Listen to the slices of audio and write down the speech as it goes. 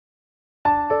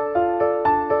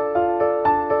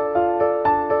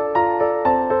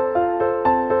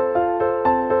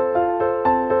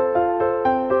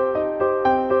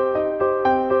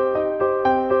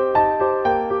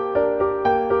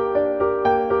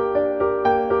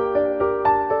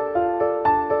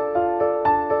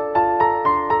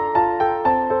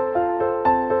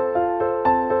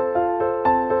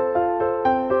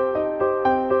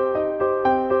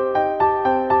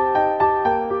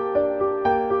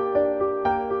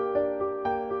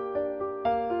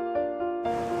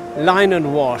line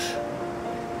and wash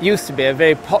used to be a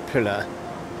very popular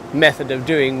method of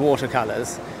doing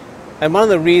watercolours, and one of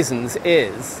the reasons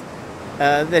is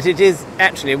that it is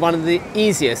actually one of the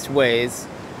easiest ways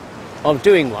of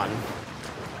doing one.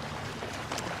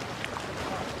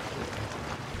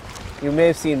 You may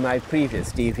have seen my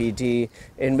previous DVD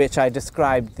in which I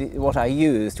described what I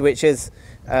used, which is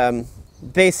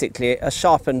basically a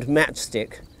sharpened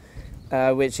matchstick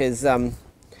which is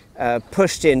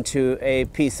pushed into a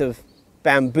piece of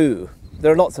bamboo.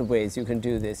 There are lots of ways you can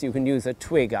do this. You can use a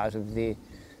twig out of the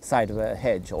side of a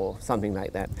hedge or something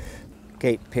like that.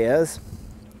 Gate piers,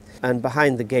 and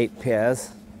behind the gate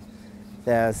piers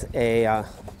there's a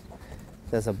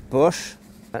bush.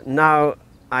 Now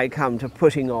I come to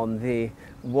putting on the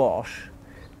wash.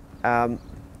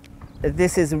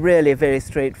 This is really very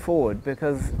straightforward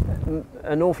because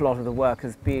an awful lot of the work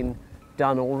has been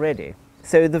done already.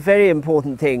 So the very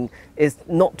important thing is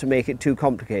not to make it too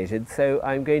complicated. So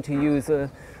I'm going to use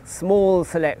a small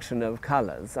selection of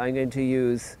colours. I'm going to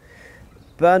use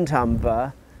burnt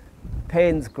umber,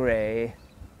 Payne's grey,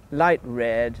 light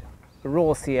red,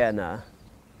 raw sienna,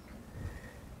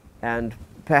 and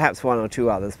perhaps one or two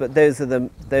others, but those are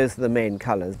the main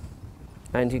colours.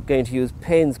 And you're going to use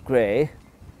Payne's grey,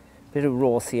 a bit of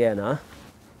raw sienna.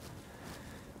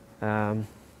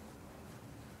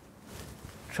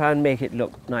 Try and make it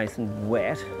look nice and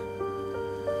wet.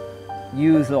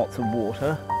 Use lots of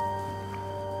water.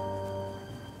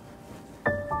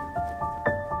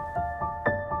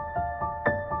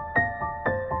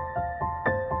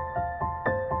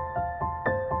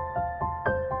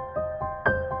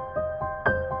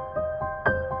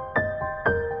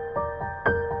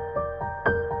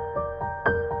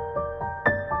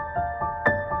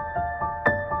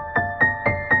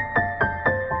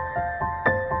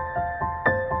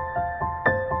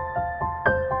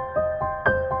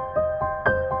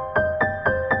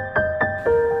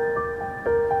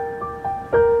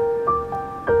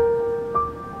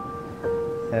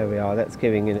 There we are, that's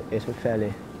giving it a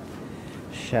fairly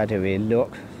shadowy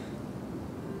look.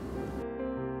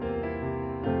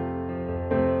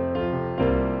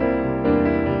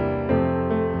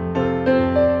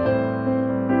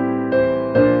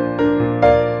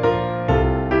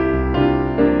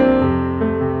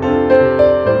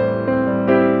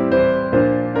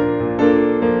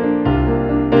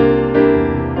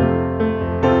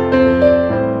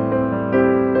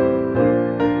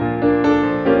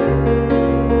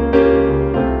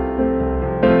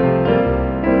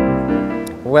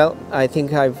 Well, I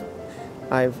think I've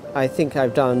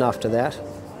done enough to that,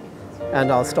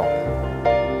 and I'll stop.